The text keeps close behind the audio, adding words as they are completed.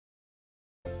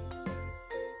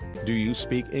Do you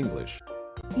speak English?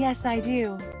 Yes, I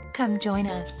do. Come join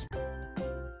us.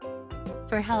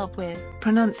 For help with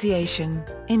pronunciation,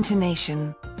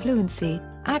 intonation, fluency,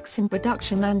 accent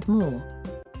reduction and more.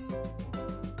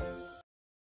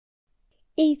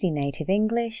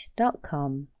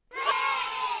 EasyNativeEnglish.com.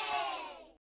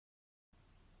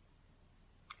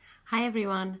 Hi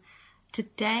everyone.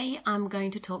 Today I'm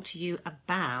going to talk to you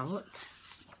about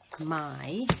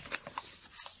my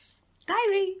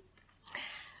diary.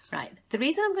 Right, the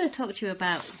reason I'm going to talk to you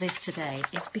about this today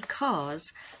is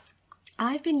because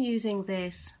I've been using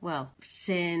this, well,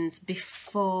 since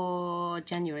before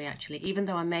January actually. Even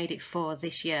though I made it for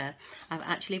this year, I've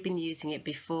actually been using it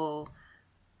before,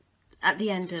 at the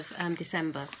end of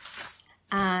December.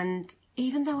 And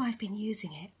even though I've been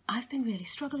using it, I've been really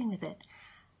struggling with it.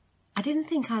 I didn't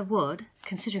think I would,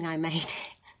 considering I made it,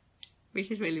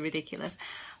 which is really ridiculous,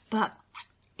 but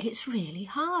it's really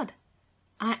hard.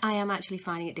 I am actually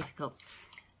finding it difficult.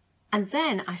 And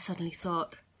then I suddenly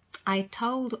thought, I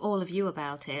told all of you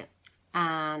about it,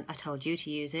 and I told you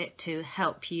to use it to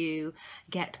help you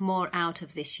get more out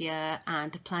of this year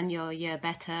and to plan your year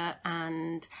better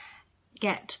and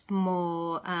get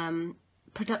more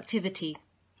productivity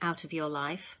out of your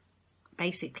life,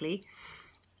 basically.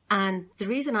 And the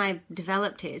reason I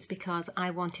developed it is because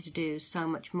I wanted to do so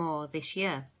much more this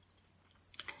year.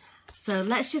 So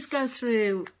let's just go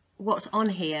through what's on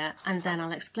here, and then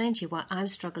I'll explain to you why I'm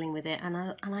struggling with it. And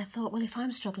I thought, well, if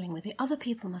I'm struggling with it, other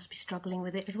people must be struggling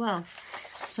with it as well.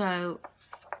 So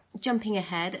jumping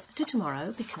ahead to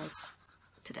tomorrow, because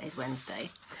today's Wednesday,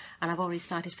 and I've already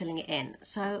started filling it in.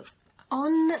 So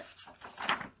on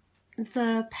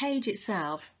the page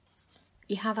itself,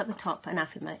 you have at the top an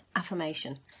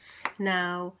affirmation.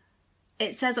 Now,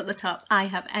 it says at the top, I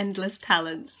have endless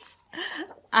talents.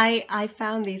 I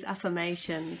found these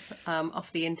affirmations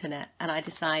off the internet, and I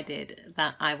decided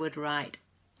that I would write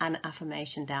an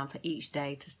affirmation down for each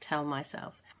day to tell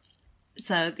myself.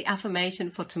 So the affirmation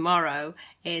for tomorrow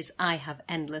is I have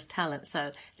endless talents.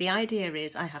 So the idea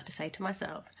is I have to say to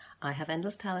myself, I have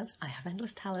endless talents, I have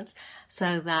endless talents,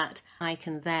 so that I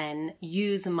can then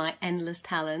use my endless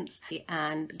talents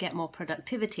and get more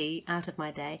productivity out of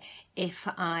my day if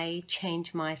I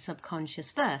change my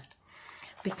subconscious first.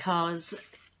 Because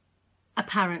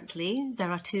apparently there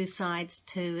are two sides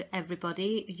to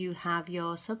everybody. You have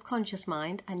your subconscious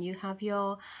mind and you have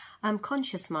your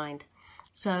conscious mind.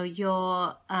 So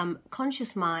your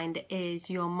conscious mind is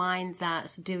your mind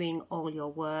that's doing all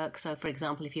your work. So for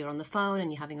example, if you're on the phone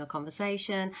and you're having a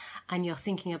conversation and you're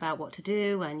thinking about what to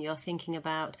do and you're thinking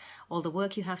about all the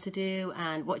work you have to do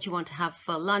and what you want to have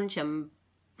for lunch and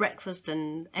breakfast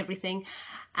and everything.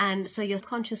 And so your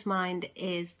conscious mind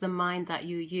is the mind that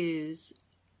you use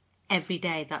every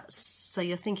day. So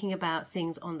you're thinking about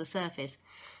things on the surface.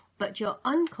 But your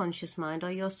unconscious mind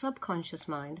or your subconscious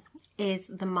mind is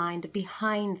the mind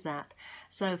behind that.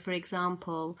 So for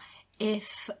example,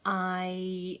 if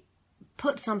I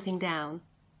put something down,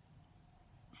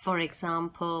 for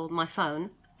example, my phone,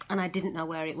 and I didn't know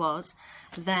where it was,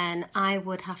 then I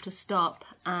would have to stop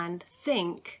and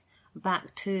think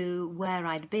back to where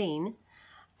I'd been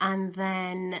and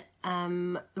then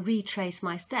retrace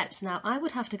my steps. Now, I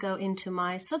would have to go into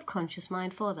my subconscious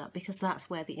mind for that, because that's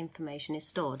where the information is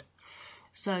stored.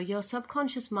 So your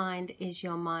subconscious mind is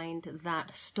your mind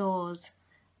that stores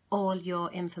all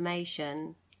your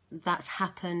information that's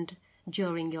happened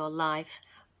during your life,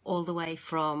 all the way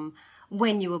from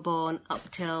when you were born up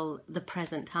till the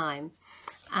present time.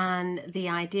 And the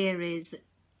idea is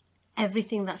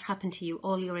everything that's happened to you,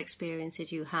 all your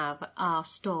experiences you have, are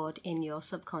stored in your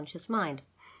subconscious mind.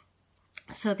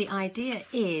 So the idea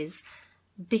is,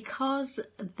 because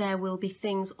there will be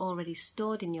things already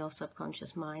stored in your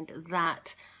subconscious mind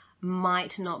that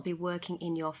might not be working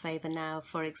in your favor now.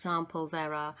 For example,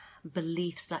 there are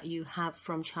beliefs that you have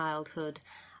from childhood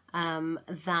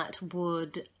that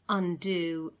would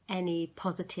undo any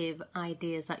positive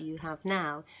ideas that you have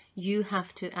now. You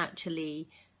have to actually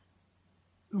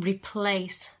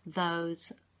replace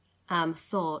those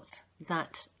thoughts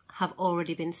that have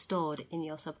already been stored in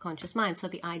your subconscious mind. So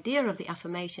the idea of the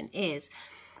affirmation is,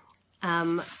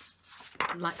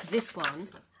 like this one,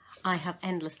 I have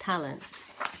endless talents,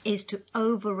 is to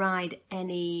override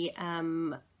any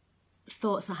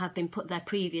thoughts that have been put there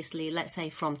previously, let's say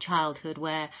from childhood,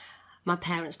 where my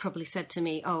parents probably said to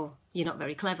me, oh, you're not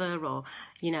very clever, or,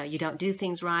 you know, you don't do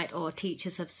things right, or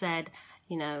teachers have said,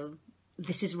 you know,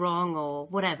 this is wrong, or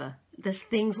whatever. There's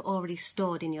things already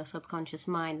stored in your subconscious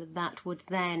mind that would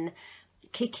then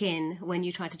kick in when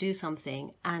you try to do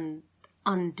something and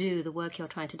undo the work you're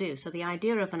trying to do. So the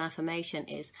idea of an affirmation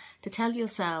is to tell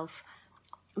yourself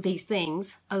these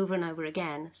things over and over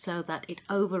again so that it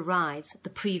overrides the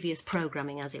previous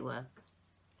programming, as it were.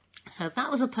 So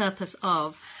that was the purpose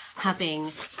of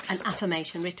having an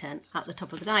affirmation written at the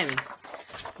top of the diary.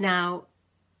 Now,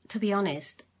 to be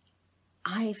honest,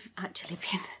 I've actually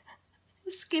been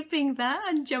skipping that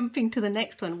and jumping to the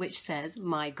next one, which says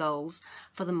my goals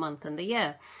for the month and the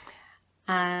year.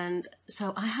 And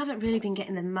so I haven't really been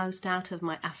getting the most out of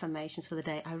my affirmations for the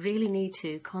day. I really need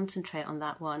to concentrate on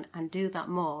that one and do that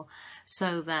more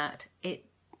so that it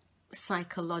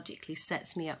psychologically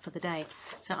sets me up for the day.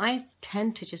 So I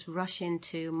tend to just rush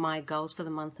into my goals for the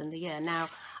month and the year. Now,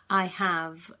 I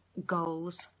have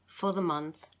goals for the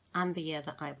month and the year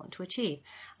that I want to achieve.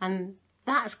 And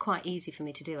that's quite easy for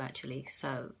me to do, actually.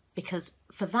 So, because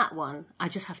for that one, I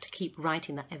just have to keep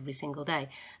writing that every single day.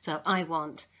 So I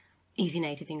want Easy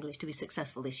Native English to be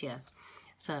successful this year.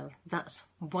 So that's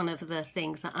one of the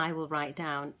things that I will write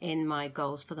down in my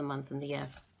goals for the month and the year.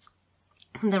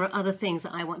 And there are other things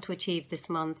that I want to achieve this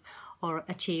month or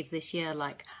achieve this year,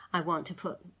 like I want to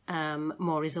put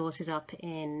more resources up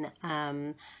in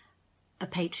a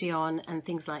Patreon and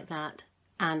things like that.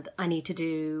 And I need to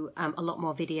do a lot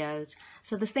more videos.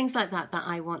 So there's things like that that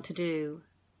I want to do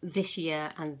this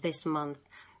year and this month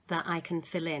that I can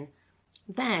fill in.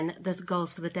 Then there's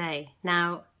goals for the day.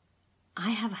 Now,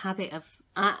 I have a habit of,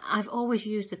 I've always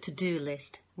used a to-do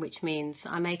list, which means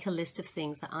I make a list of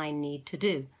things that I need to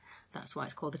do. That's why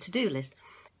it's called a to-do list.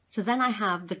 So then I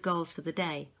have the goals for the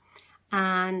day.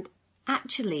 And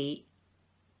actually,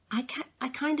 I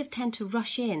kind of tend to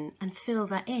rush in and fill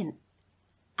that in.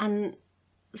 And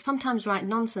sometimes write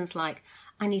nonsense like,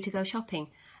 I need to go shopping.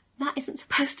 That isn't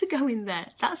supposed to go in there.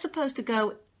 That's supposed to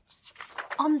go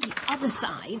on the other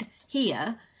side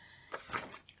here.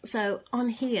 So on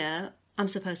here, I'm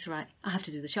supposed to write, I have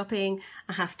to do the shopping,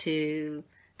 I have to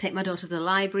take my daughter to the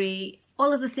library.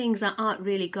 All of the things that aren't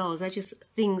really goals, they're just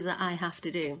things that I have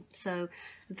to do. So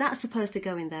that's supposed to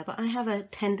go in there, but I have a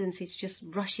tendency to just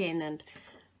rush in and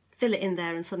fill it in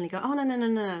there and suddenly go, oh,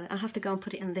 no, I have to go and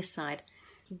put it on this side.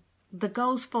 The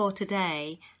goals for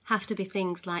today have to be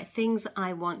things like things that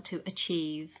I want to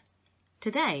achieve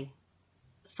today.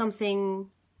 Something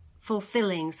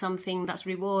fulfilling, something that's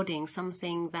rewarding,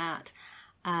 something that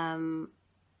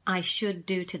I should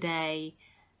do today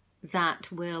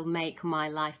that will make my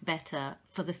life better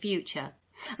for the future.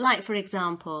 Like, for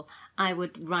example, I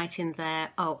would write in there,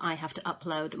 oh, I have to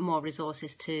upload more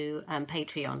resources to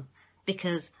Patreon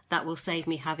because that will save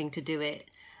me having to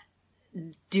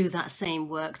do that same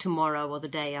work tomorrow or the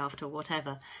day after,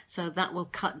 whatever. So that will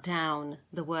cut down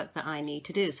the work that I need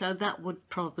to do. So that would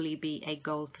probably be a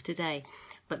goal for today.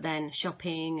 But then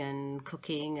shopping and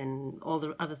cooking and all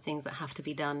the other things that have to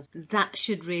be done, that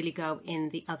should really go in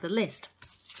the other list.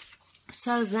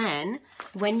 So then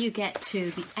when you get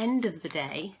to the end of the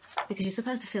day, because you're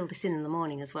supposed to fill this in the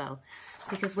morning as well,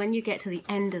 because when you get to the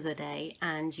end of the day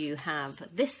and you have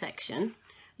this section,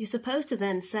 you're supposed to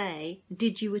then say,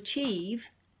 did you achieve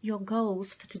your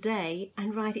goals for today,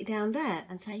 and write it down there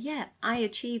and say, yeah, I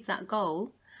achieved that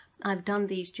goal. I've done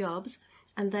these jobs,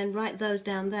 and then write those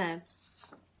down there.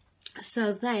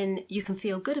 So then you can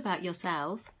feel good about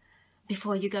yourself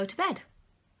before you go to bed.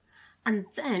 And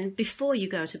then before you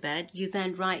go to bed, you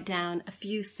then write down a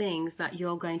few things that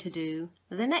you're going to do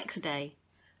the next day.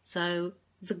 So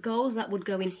the goals that would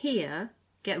go in here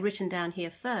get written down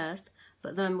here first,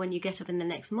 but then when you get up in the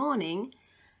next morning,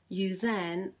 you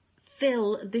then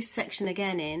fill this section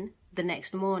again in the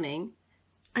next morning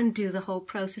and do the whole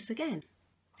process again.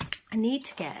 I need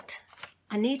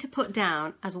to put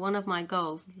down as one of my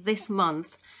goals this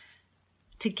month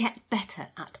to get better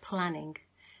at planning,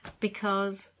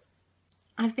 because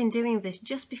I've been doing this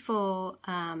just before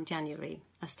January.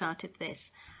 I started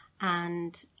this,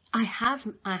 and I have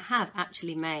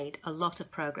actually made a lot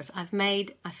of progress. I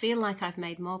feel like I've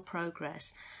made more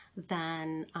progress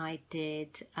than I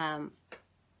did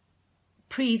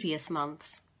previous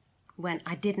months when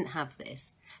I didn't have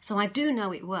this. So I do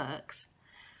know it works,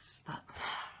 but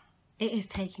it is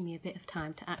taking me a bit of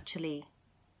time to actually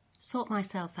sort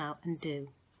myself out and do.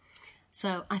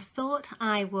 So I thought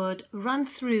I would run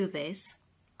through this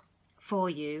for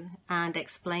you and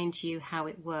explain to you how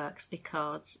it works,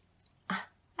 because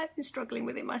I've been struggling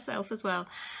with it myself as well.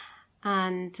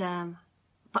 And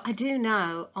but I do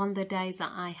know on the days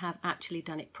that I have actually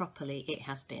done it properly, it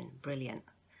has been brilliant.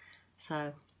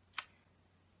 So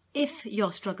if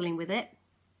you're struggling with it,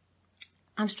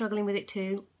 I'm struggling with it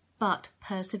too, but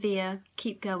persevere,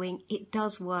 keep going, it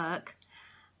does work.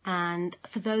 And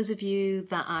for those of you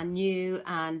that are new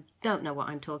and don't know what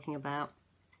I'm talking about,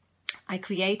 I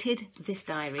created this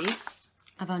diary.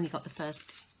 I've only got the first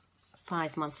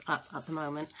 5 months up at the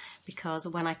moment, because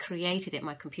when I created it,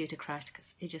 my computer crashed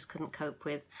because it just couldn't cope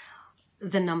with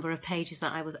the number of pages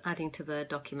that I was adding to the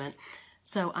document.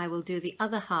 So I will do the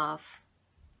other half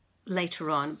later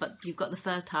on, but you've got the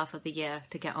first half of the year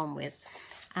to get on with.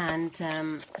 And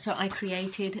so I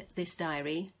created this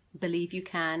diary, Believe You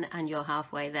Can and You're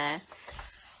Halfway There,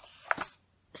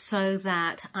 so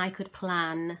that I could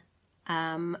plan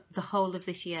the whole of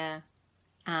this year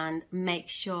and make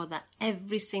sure that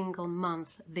every single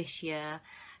month this year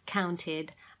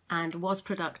counted and was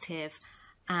productive,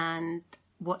 and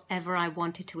whatever I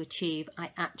wanted to achieve,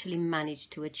 I actually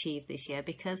managed to achieve this year.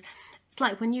 Because it's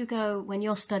like when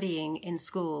you're studying in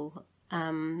school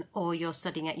or you're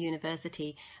studying at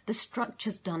university, the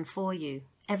structure's done for you.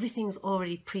 Everything's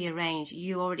already prearranged.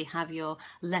 You already have your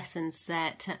lessons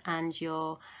set and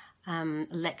your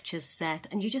lectures set,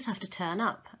 and you just have to turn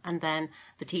up, and then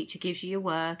the teacher gives you your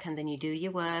work, and then you do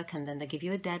your work, and then they give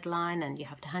you a deadline, and you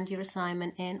have to hand your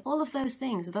assignment in. All of those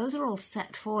things, those are all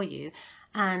set for you,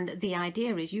 and the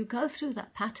idea is you go through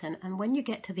that pattern, and when you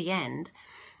get to the end,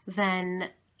 then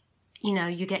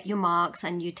you get your marks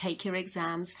and you take your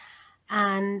exams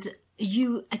and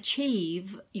you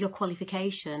achieve your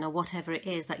qualification or whatever it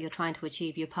is that you're trying to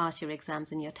achieve. You pass your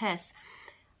exams and your tests.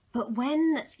 But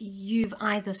when you've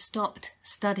either stopped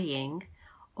studying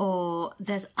or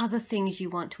there's other things you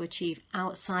want to achieve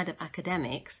outside of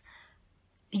academics,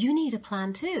 you need a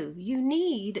plan too. You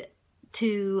need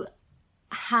to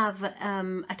have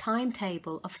a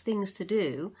timetable of things to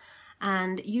do,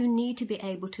 and you need to be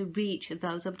able to reach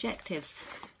those objectives.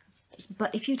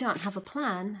 But if you don't have a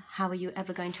plan, how are you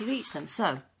ever going to reach them?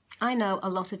 So I know a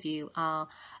lot of you are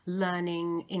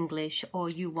learning English, or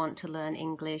you want to learn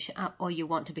English, or you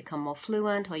want to become more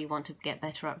fluent, or you want to get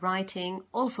better at writing,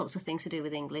 all sorts of things to do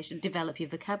with English, develop your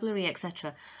vocabulary,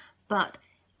 etc. But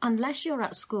unless you're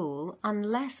at school,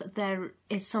 unless there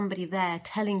is somebody there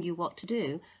telling you what to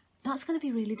do, that's going to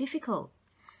be really difficult.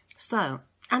 So,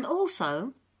 and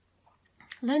also,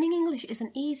 learning English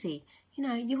isn't easy.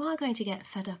 You are going to get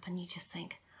fed up and you just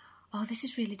think, oh, this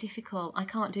is really difficult, I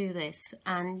can't do this.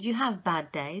 And you have bad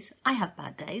days. I have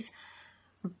bad days.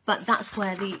 But that's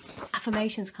where the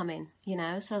affirmations come in,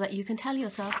 so that you can tell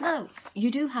yourself, no, you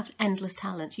do have endless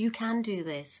talent. You can do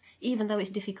this. Even though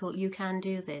it's difficult, you can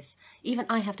do this. Even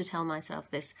I have to tell myself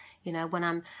this, when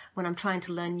I'm trying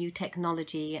to learn new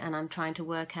technology and I'm trying to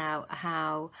work out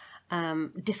how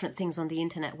different things on the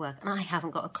internet work, and I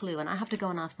haven't got a clue, and I have to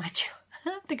go and ask my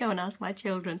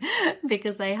children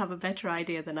because they have a better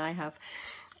idea than I have.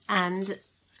 And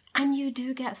you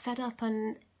do get fed up,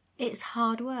 and it's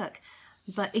hard work.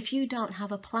 But if you don't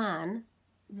have a plan,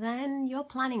 then you're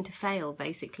planning to fail,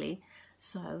 basically.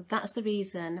 So that's the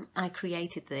reason I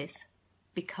created this,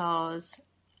 because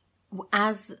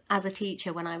as a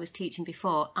teacher, when I was teaching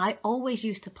before, I always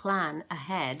used to plan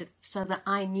ahead so that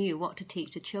I knew what to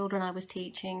teach the children I was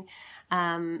teaching,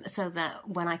 so that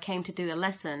when I came to do a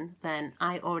lesson, then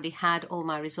I already had all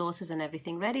my resources and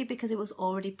everything ready because it was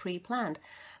already pre-planned.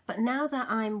 But now that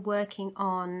I'm working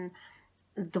on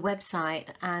the website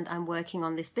and I'm working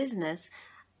on this business,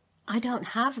 I don't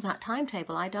have that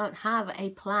timetable. I don't have a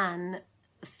plan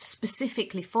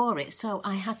specifically for it, so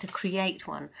I had to create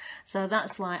one. So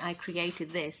that's why I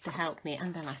created this, to help me,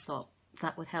 and then I thought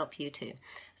that would help you too.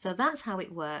 So that's how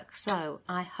it works. So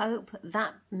I hope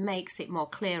that makes it more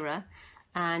clearer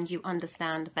and you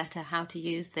understand better how to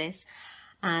use this,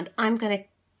 and I'm going to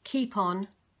keep on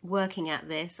working at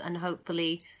this, and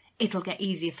hopefully it'll get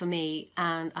easier for me,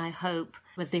 and I hope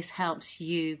that this helps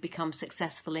you become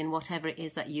successful in whatever it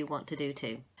is that you want to do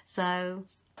too. So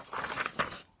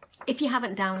if you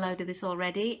haven't downloaded this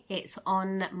already, it's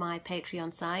on my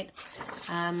Patreon site.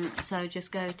 So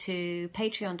just go to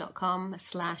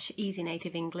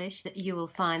patreon.com/easynativeEnglish. You will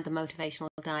find the Motivational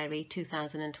Diary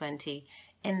 2020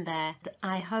 in there.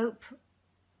 I hope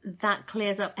that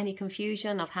clears up any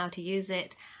confusion of how to use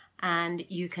it, and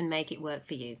you can make it work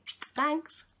for you.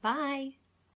 Thanks. Bye.